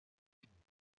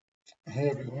Hey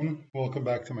everyone, welcome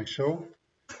back to my show.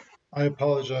 I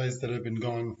apologize that I've been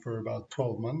gone for about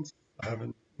 12 months.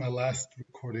 My last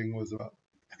recording was about,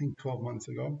 I think, 12 months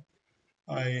ago.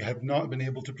 I have not been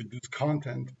able to produce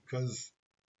content because,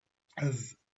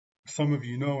 as some of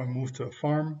you know, I moved to a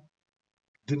farm,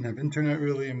 didn't have internet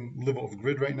really, and live off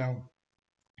grid right now.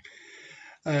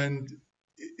 And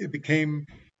it became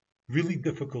really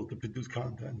difficult to produce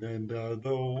content. And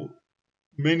though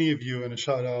many of you, and a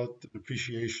shout out and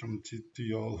appreciation to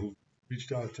y'all who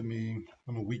reached out to me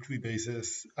on a weekly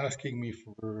basis, asking me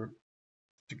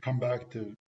to come back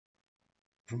to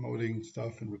promoting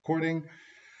stuff and recording.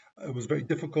 It was very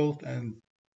difficult, and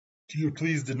your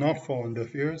pleas did not fall on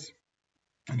deaf ears.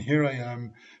 And here I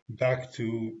am back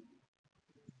to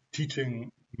teaching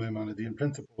Maimonidean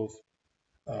principles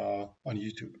on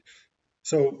YouTube.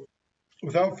 So,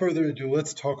 without further ado,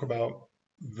 let's talk about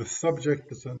the subject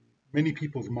that's on many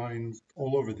people's minds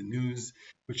all over the news,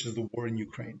 which is the war in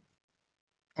Ukraine.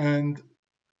 And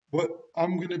what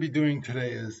I'm going to be doing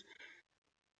today is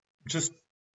just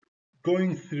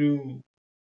going through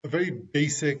a very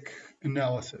basic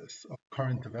analysis of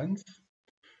current events,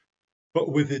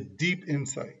 but with a deep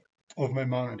insight of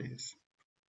Maimonides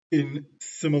in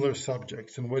similar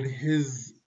subjects and what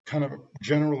his kind of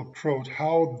general approach,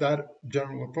 how that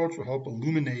general approach will help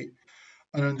illuminate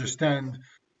and understand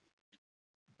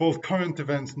both current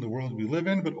events in the world we live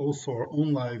in, but also our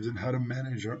own lives and how to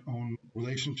manage our own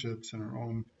relationships and our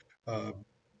own uh,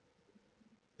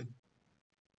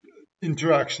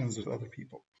 interactions with other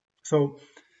people. So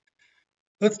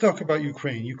let's talk about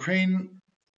Ukraine. Ukraine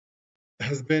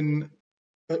has been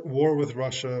at war with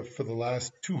Russia for the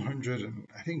last 200 and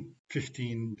I think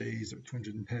 15 days or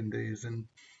 210 days. And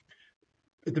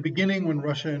at the beginning, when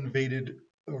Russia invaded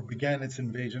or began its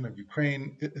invasion of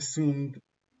Ukraine, it assumed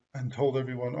and told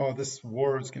everyone, oh, this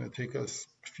war is going to take us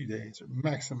a few days or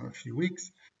maximum a few weeks.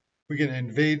 We're going to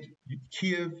invade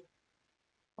Kiev.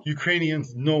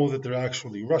 Ukrainians know that they're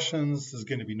actually Russians. There's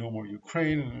going to be no more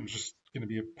Ukraine, and it's just going to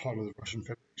be a part of the Russian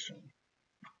Federation.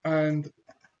 And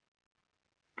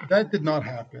that did not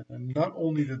happen. And not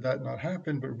only did that not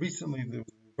happen, but recently there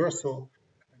was a reversal.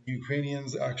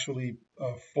 Ukrainians actually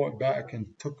fought back and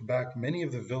took back many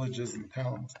of the villages and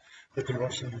towns that the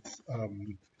Russians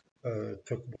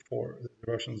took before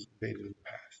the Russians invaded in the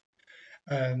past.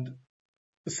 And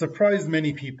it surprised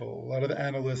many people. A lot of the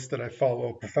analysts that I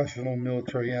follow, professional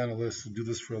military analysts who do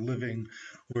this for a living,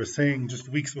 were saying just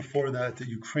weeks before that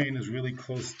Ukraine is really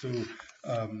close to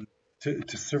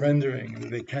surrendering.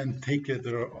 They can't take it.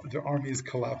 Their army is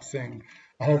collapsing.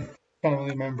 I have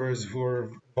family members who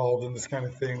are involved in this kind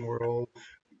of thing. We're all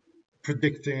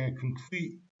predicting a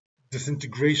complete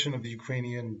disintegration of the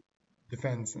Ukrainian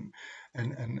defense,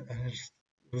 and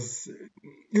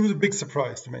it was a big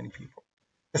surprise to many people,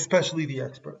 especially the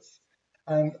experts.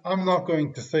 And I'm not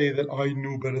going to say that I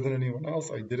knew better than anyone else.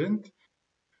 I didn't.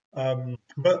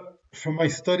 But from my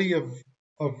study of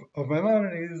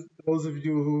Maimonides, those of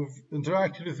you who've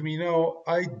interacted with me know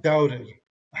I doubted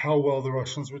how well the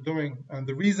Russians were doing. And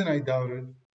the reason I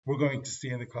doubted, we're going to see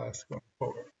in the class going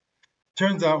forward.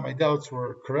 Turns out my doubts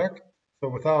were correct. So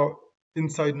without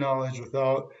inside knowledge,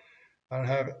 without I don't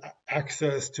have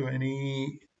access to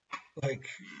any like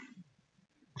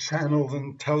channels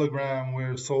and Telegram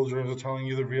where soldiers are telling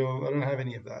you the real. I don't have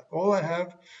any of that. All I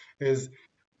have is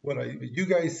what you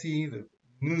guys see, the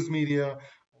news media,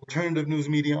 alternative news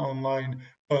media online,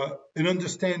 but an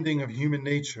understanding of human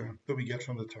nature that we get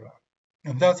from the Torah.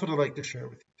 And that's what I'd like to share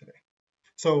with you today.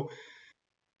 So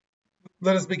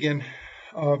let us begin.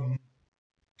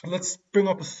 Let's bring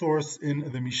up a source in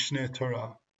the Mishneh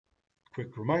Torah.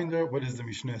 Quick reminder, what is the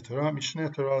Mishneh Torah?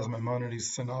 Mishneh Torah is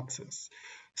Maimonides' synopsis,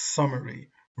 summary,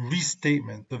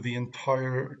 restatement of the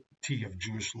entirety of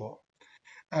Jewish law.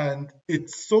 And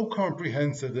it's so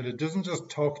comprehensive that it doesn't just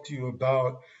talk to you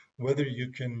about whether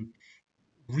you can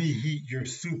reheat your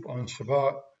soup on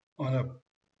Shabbat on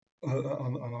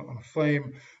a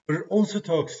flame, but it also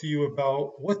talks to you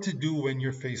about what to do when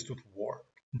you're faced with war,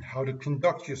 and how to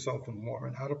conduct yourself in war,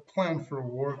 and how to plan for a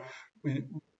war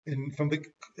from the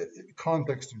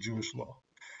context of Jewish law.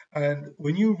 And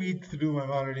when you read through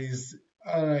Maimonides,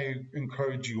 and I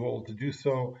encourage you all to do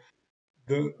so,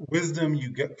 the wisdom you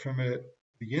get from it,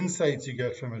 the insights you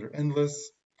get from it are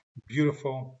endless,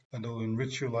 beautiful, and it'll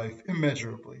enrich your life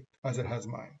immeasurably, as it has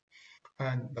mine.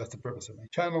 And that's the purpose of my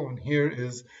channel. And here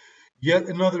is yet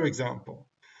another example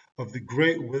of the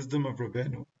great wisdom of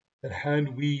Rabbeinu, that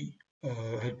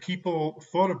had people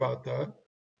thought about that,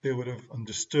 they would have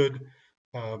understood,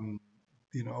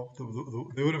 they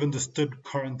would have understood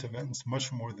current events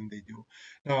much more than they do.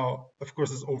 Now, of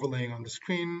course, it's overlaying on the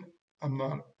screen. I'm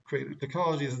not creative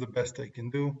technology. This is the best I can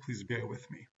do. Please bear with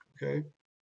me. Okay.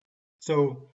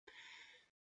 So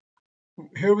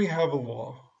here we have a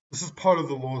law. This is part of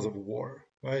the laws of war,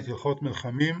 right? The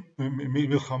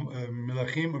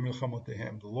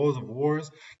laws of wars,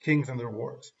 kings and their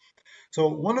wars. So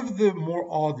one of the more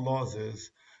odd laws is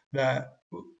that,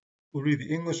 we'll read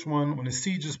the English one, when a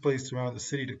siege is placed around the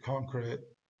city to conquer it,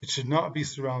 it should not be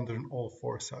surrounded on all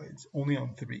four sides, only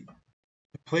on three.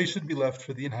 The place should be left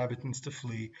for the inhabitants to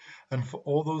flee, and for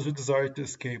all those who desire to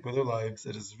escape with their lives.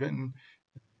 It is written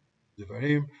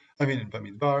in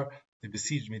Bamidbar, they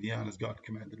besieged Midian as God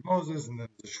commanded Moses, and then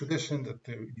the tradition that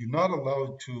you're not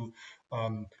allowed to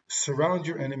surround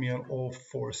your enemy on all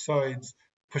four sides,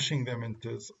 pushing them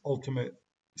into this ultimate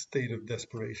state of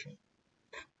desperation.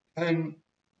 And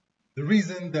the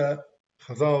reason that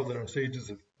Chazal, that our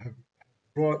sages have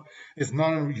brought, is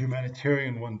not a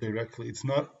humanitarian one directly. It's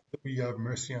not that we have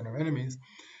mercy on our enemies.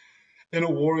 In a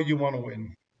war, you want to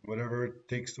win. Whatever it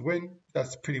takes to win,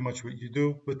 that's pretty much what you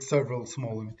do, with several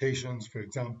small limitations. For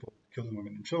example, killing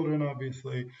women and children,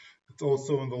 obviously. It's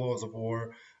also in the laws of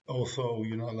war. Also,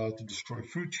 you're not allowed to destroy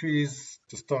fruit trees,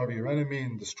 to starve your enemy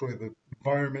and destroy the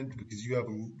environment, because you have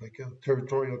a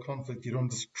territorial conflict. You don't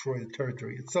destroy the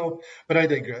territory itself. But I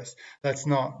digress. That's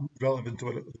not relevant to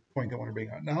the point I want to bring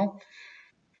out now.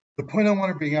 The point I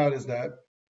want to bring out is that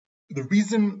the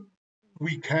reason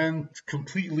we can't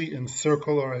completely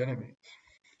encircle our enemies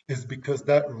is because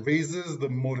that raises the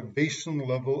motivation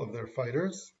level of their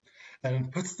fighters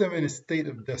and puts them in a state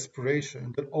of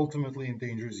desperation that ultimately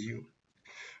endangers you.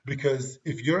 Because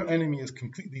if your enemy is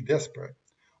completely desperate,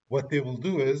 what they will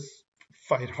do is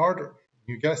fight harder.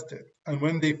 You guessed it. And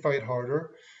when they fight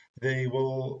harder, they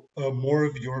will more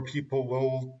of your people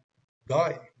will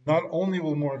die. Not only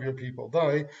will more of your people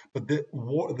die, but the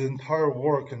entire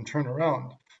war can turn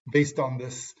around based on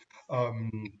this,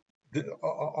 on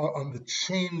the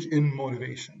change in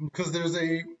motivation. Because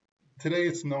today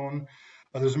it's known,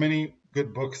 there's many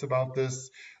good books about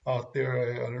this out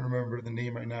there. I don't remember the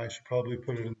name right now. I should probably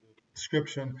put it in the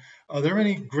description. There are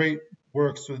many great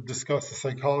works to discuss the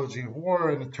psychology of war,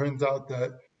 and it turns out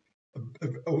that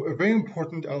a very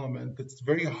important element that's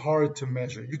very hard to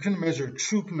measure. You can measure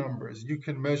troop numbers, you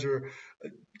can measure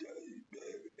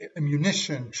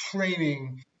ammunition,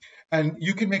 training, and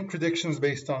you can make predictions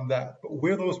based on that. But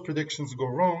where those predictions go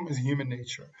wrong is human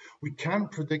nature. We can't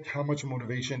predict how much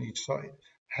motivation each side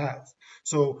has.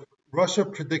 So Russia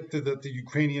predicted that the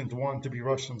Ukrainians want to be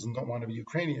Russians and don't want to be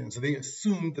Ukrainians. So they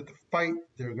assumed that the fight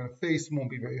they're going to face won't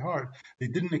be very hard. They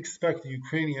didn't expect the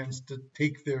Ukrainians to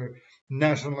take their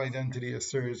national identity as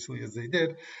seriously as they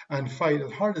did and fight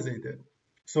as hard as they did.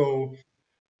 So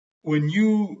when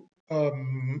you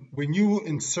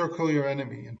encircle your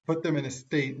enemy and put them in a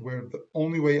state where the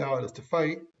only way out is to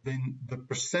fight, then the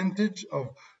percentage of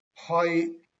high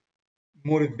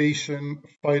motivation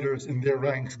fighters in their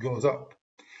ranks goes up.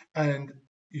 And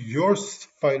your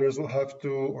fighters will have to,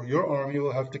 or your army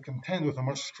will have to contend with a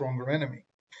much stronger enemy.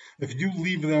 If you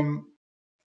leave them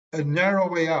a narrow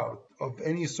way out of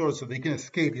any sort so they can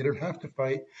escape, you don't have to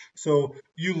fight. So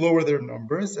you lower their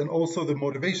numbers, and also the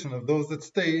motivation of those that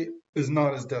stay is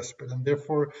not as desperate. And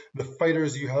therefore, the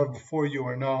fighters you have before you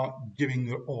are not giving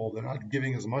their all. They're not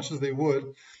giving as much as they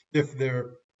would if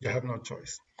you have no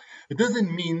choice. It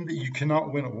doesn't mean that you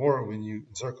cannot win a war when you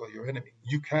encircle your enemy.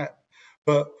 You can.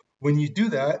 But when you do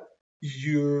that,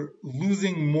 you're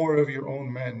losing more of your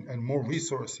own men and more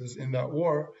resources in that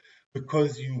war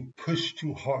because you push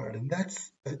too hard. And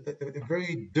that's a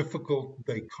very difficult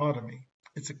dichotomy.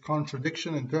 It's a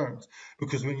contradiction in terms,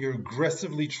 because when you're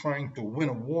aggressively trying to win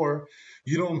a war,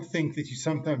 you don't think that you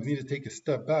sometimes need to take a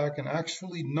step back and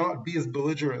actually not be as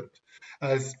belligerent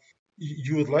as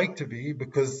you would like to be,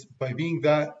 because by being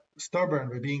that stubborn,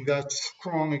 by being that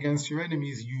strong against your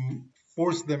enemies, you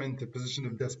force them into a position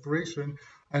of desperation,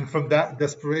 and from that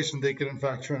desperation they can in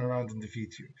fact turn around and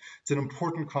defeat you. It's an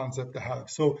important concept to have.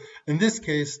 So in this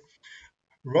case,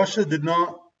 Russia did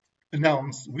not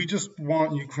announce, we just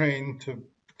want Ukraine to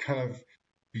kind of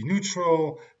be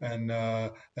neutral and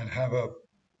have a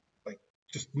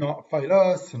just not fight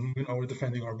us, and we're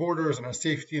defending our borders and our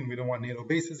safety, and we don't want NATO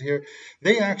bases here.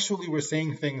 They actually were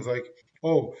saying things like,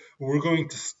 oh, we're going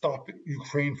to stop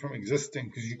Ukraine from existing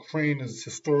because Ukraine is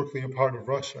historically a part of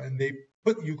Russia. And they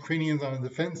put Ukrainians on a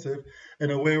defensive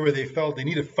in a way where they felt they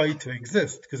need to fight to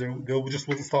exist, because they just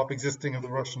wouldn't stop existing if the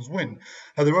Russians win.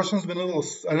 Had the Russians been a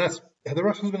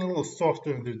little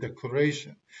softer in their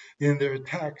declaration, in their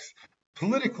attacks,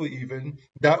 politically even,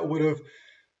 that would have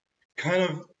kind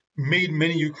of made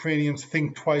many Ukrainians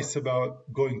think twice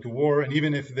about going to war. And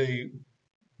even if they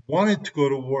wanted to go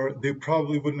to war, they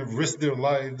probably wouldn't have risked their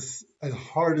lives as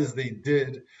hard as they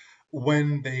did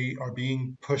when they are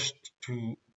being pushed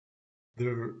to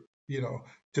their, you know,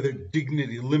 to their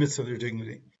dignity, limits of their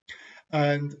dignity.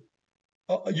 And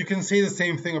you can say the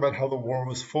same thing about how the war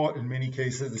was fought in many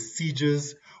cases. The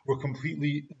sieges were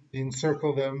completely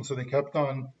encircle them, so they kept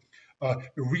on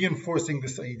reinforcing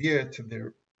this idea to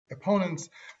their opponents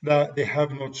that they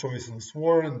have no choice in this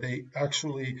war, and they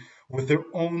actually, with their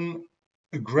own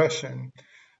aggression,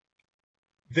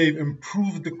 they've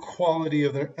improved the quality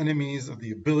of their enemies, of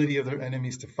the ability of their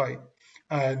enemies to fight,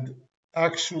 and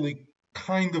actually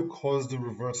kind of caused a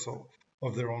reversal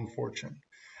of their own fortune.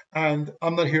 And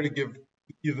I'm not here to give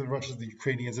either the Russians or the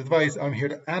Ukrainians advice. I'm here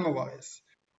to analyze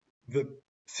the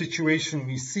situation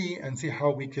we see and see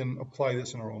how we can apply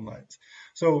this in our own lives.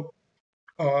 So,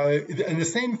 and the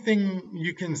same thing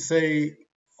you can say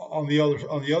on the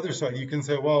other side. You can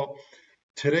say, well,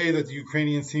 today that the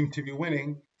Ukrainians seem to be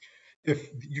winning, if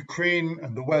Ukraine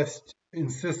and the West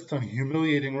insist on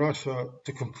humiliating Russia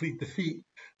to complete defeat,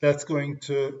 that's going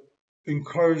to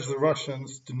encourage the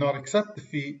Russians to not accept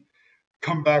defeat,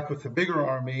 come back with a bigger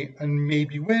army, and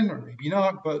maybe win or maybe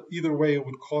not, but either way, it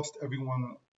would cost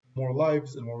everyone more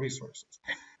lives and more resources.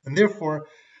 And therefore,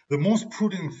 the most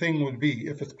prudent thing would be,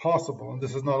 if it's possible, and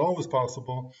this is not always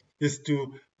possible, is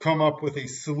to come up with a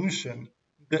solution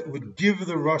that would give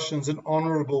the Russians an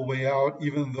honorable way out,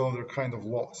 even though they're kind of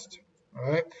lost. All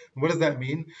right. What does that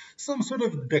mean? Some sort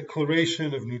of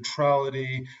declaration of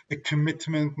neutrality, a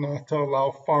commitment not to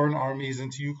allow foreign armies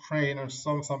into Ukraine or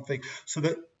something, so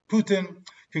that Putin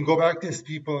can go back to his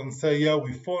people and say, yeah,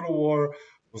 we fought a war,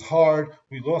 it was hard,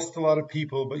 we lost a lot of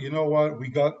people, but you know what? We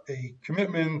got a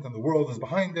commitment and the world is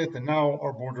behind it, and now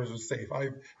our borders are safe.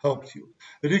 I've helped you.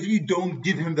 But if you don't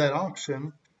give him that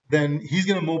option, then he's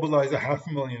going to mobilize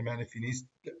 500,000 men if he needs.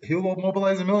 He'll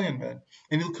mobilize 1,000,000 men,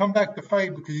 and he'll come back to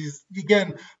fight because he's,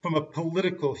 again, from a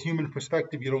political, human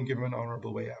perspective, you don't give him an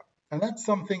honorable way out. And that's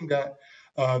something that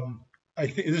I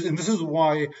think, and this is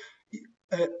why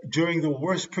during the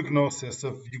worst prognosis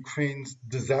of Ukraine's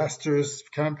disastrous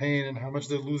campaign and how much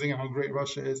they're losing and how great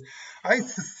Russia is, I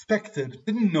suspected,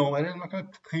 didn't know, I'm not going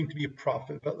to claim to be a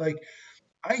prophet, but like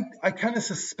I kind of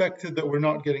suspected that we're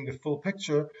not getting the full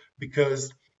picture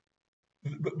because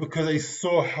I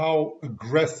saw how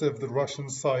aggressive the Russian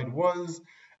side was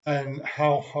and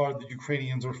how hard the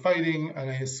Ukrainians were fighting, and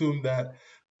I assumed that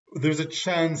there's a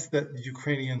chance that the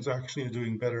Ukrainians actually are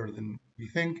doing better than we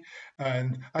think.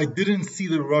 And I didn't see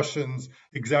the Russians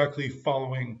exactly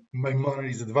following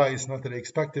Maimonides' advice, not that I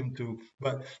expect them to,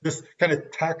 but this kind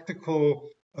of tactical,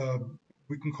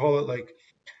 we can call it like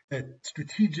a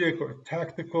strategic or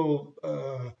tactical,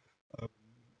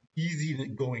 easy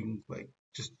going, like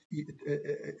just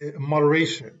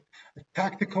moderation, a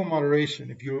tactical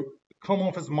moderation. If you come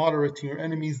off as moderate to your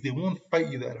enemies, they won't fight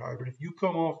you that hard. But if you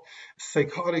come off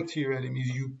psychotic to your enemies,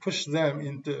 you push them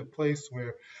into a place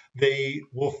where they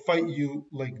will fight you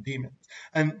like demons.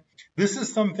 And this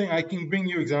is something I can bring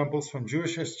you examples from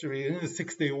Jewish history. In the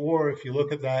Six-Day War, if you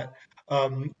look at that,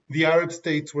 the Arab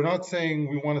states were not saying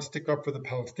we want to stick up for the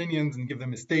Palestinians and give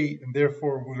them a state, and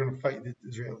therefore we're going to fight the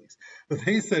Israelis. What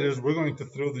they said is we're going to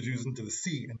throw the Jews into the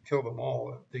sea and kill them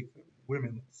all and take the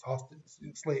women as hostages,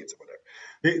 slaves, or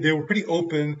whatever. They were pretty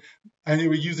open, and they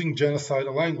were using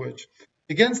genocidal language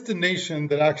against a nation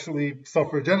that actually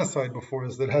suffered genocide before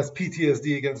us, that has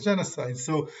PTSD against genocide.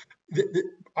 So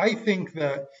I think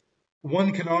that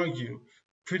one can argue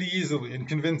pretty easily and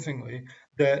convincingly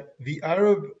that the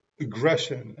Arab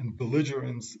aggression and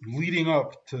belligerence leading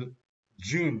up to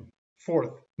June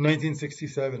 4th,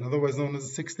 1967, otherwise known as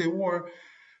the Six-Day War,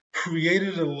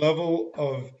 created a level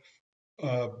of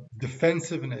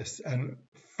defensiveness and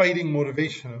fighting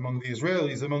motivation among the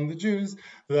Israelis, among the Jews,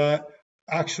 that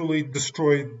actually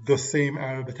destroyed the same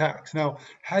Arab attacks. Now,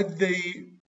 had they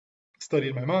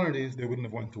studied Maimonides, they wouldn't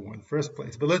have went to war in the first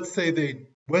place. But let's say they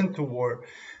went to war,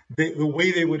 the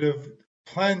way they would have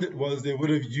planned it was they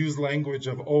would have used language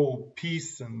of, oh,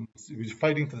 peace, and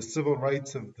fighting for the civil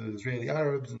rights of the Israeli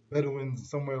Arabs and Bedouins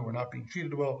somewhere we're not being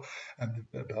treated well, and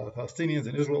the Palestinians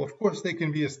and Israel. Of course, they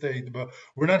can be a state, but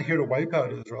we're not here to wipe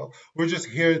out Israel. We're just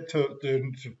here to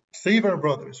save our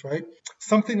brothers, right?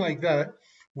 Something like that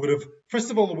would have,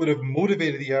 first of all, it would have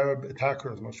motivated the Arab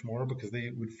attackers much more because they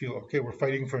would feel, okay, we're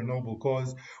fighting for a noble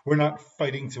cause. We're not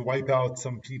fighting to wipe out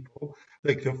some people.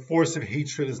 Like the force of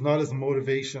hatred is not as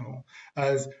motivational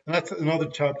as, and that's another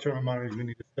chapter in Maimonides we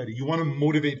need to study. You want to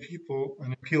motivate people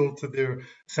and appeal to their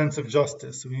sense of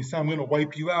justice. So when you say, I'm going to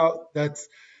wipe you out, that's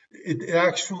it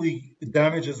actually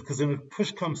damages, because when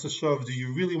push comes to shove, do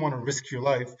you really want to risk your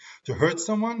life to hurt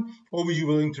someone, or were you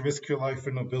willing to risk your life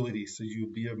for nobility, so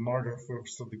you'd be a martyr for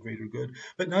the greater good?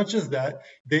 But not just that,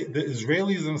 the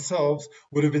Israelis themselves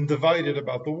would have been divided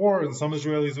about the war, and some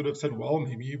Israelis would have said, well,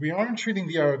 maybe we aren't treating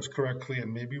the Arabs correctly,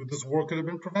 and maybe this war could have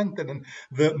been prevented, and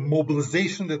the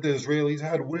mobilization that the Israelis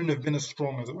had wouldn't have been as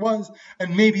strong as it was,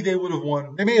 and maybe they would have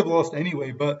won. They may have lost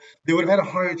anyway, but they would have had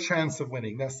a higher chance of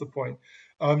winning. That's the point.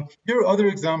 There are other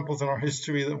examples in our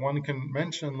history that one can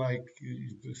mention, like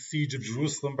the siege of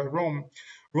Jerusalem by Rome.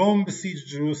 Rome besieged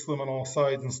Jerusalem on all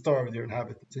sides and starved their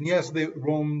inhabitants. And yes,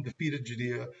 Rome defeated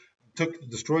Judea,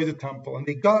 destroyed the temple, and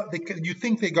you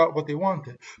think they got what they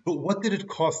wanted, but what did it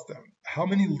cost them? How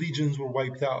many legions were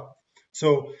wiped out?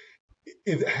 So,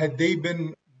 had they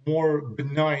been more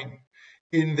benign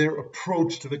in their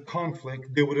approach to the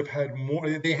conflict, they would have had more.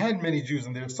 They had many Jews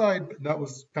on their side, but that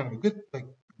was kind of a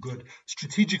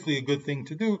strategically a good thing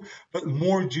to do. But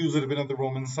more Jews would have been on the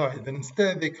Roman side. Then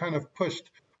instead, they kind of pushed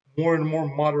more and more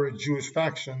moderate Jewish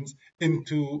factions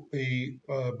into a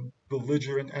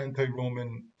belligerent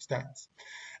anti-Roman stance.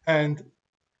 And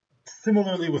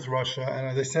similarly with Russia, and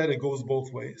as I said, it goes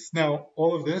both ways. Now,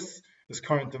 all of this is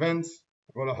current events.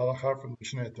 From the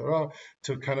Mishneh Torah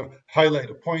to kind of highlight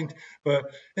a point.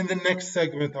 But in the next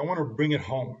segment, I want to bring it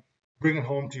home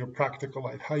to your practical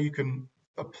life, how you can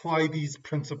apply these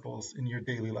principles in your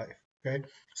daily life. Okay,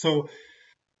 so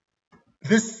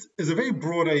this is a very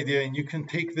broad idea, and you can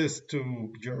take this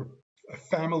to your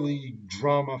family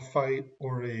drama fight,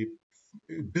 or a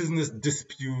business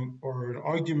dispute, or an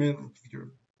argument with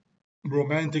your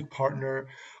romantic partner,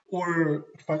 or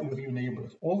fight with your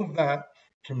neighbors. All of that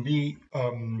can be,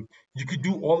 you could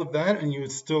do all of that, and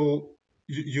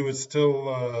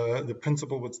the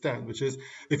principle would stand, which is,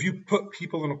 if you put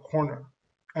people in a corner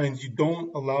and you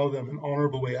don't allow them an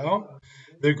honorable way out,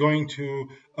 they're going to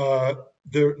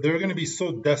they're going to be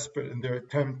so desperate in their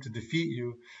attempt to defeat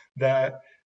you, that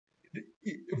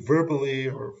verbally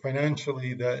or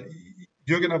financially, that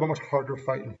you're going to have a much harder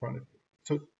fight in front of you.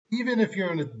 So even if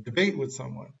you're in a debate with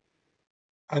someone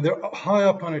and they're high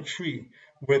up on a tree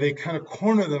where they kind of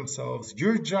corner themselves,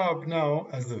 your job now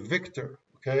as the victor,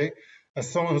 okay, as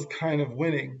someone who's kind of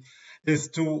winning, is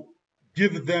to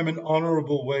give them an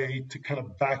honorable way to kind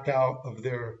of back out of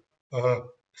their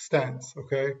stance,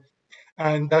 okay?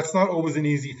 And that's not always an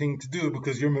easy thing to do,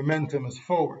 because your momentum is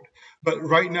forward. But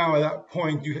right now, at that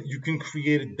point, you can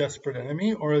create a desperate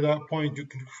enemy, or at that point, you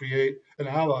can create an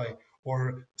ally,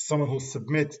 or someone who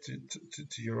submits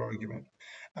to your argument.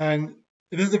 And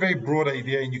this is a very broad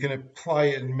idea, and you can apply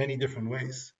it in many different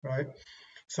ways, right?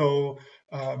 So,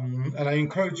 and I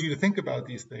encourage you to think about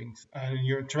these things, and in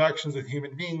your interactions with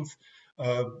human beings,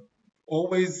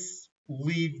 always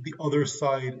leave the other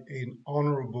side an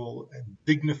honorable and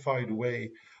dignified way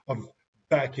of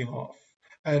backing off.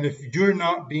 And if you're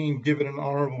not being given an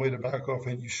honorable way to back off,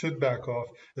 and you should back off,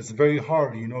 it's very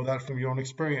hard. You know that from your own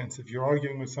experience. If you're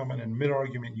arguing with someone in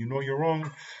mid-argument, you know you're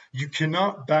wrong, you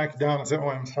cannot back down and say, oh,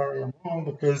 I'm sorry, I'm wrong,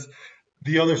 because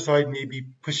the other side may be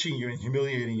pushing you and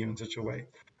humiliating you in such a way.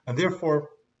 And therefore,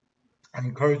 I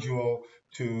encourage you all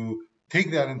to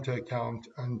take that into account,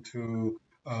 and to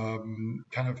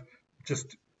kind of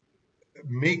just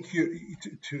make you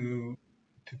to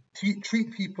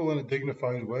treat people in a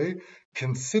dignified way,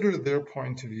 consider their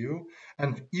point of view,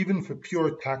 and even for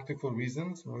pure tactical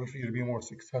reasons, in order for you to be a more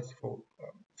successful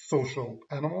social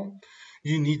animal,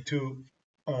 you need to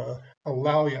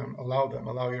allow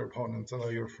your opponents, allow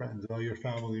your friends, allow your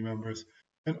family members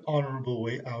an honorable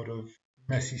way out of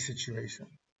messy situations.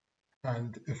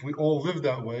 And if we all live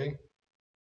that way,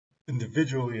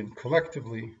 individually and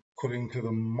collectively, according to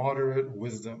the moderate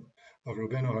wisdom of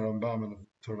Rabbeinu Harambam and of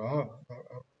Torah,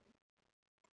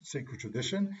 sacred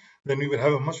tradition, then we would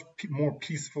have a much more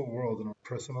peaceful world in our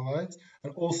personal lives,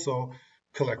 and also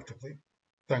collectively.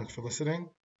 Thanks for listening,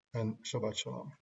 and Shabbat Shalom.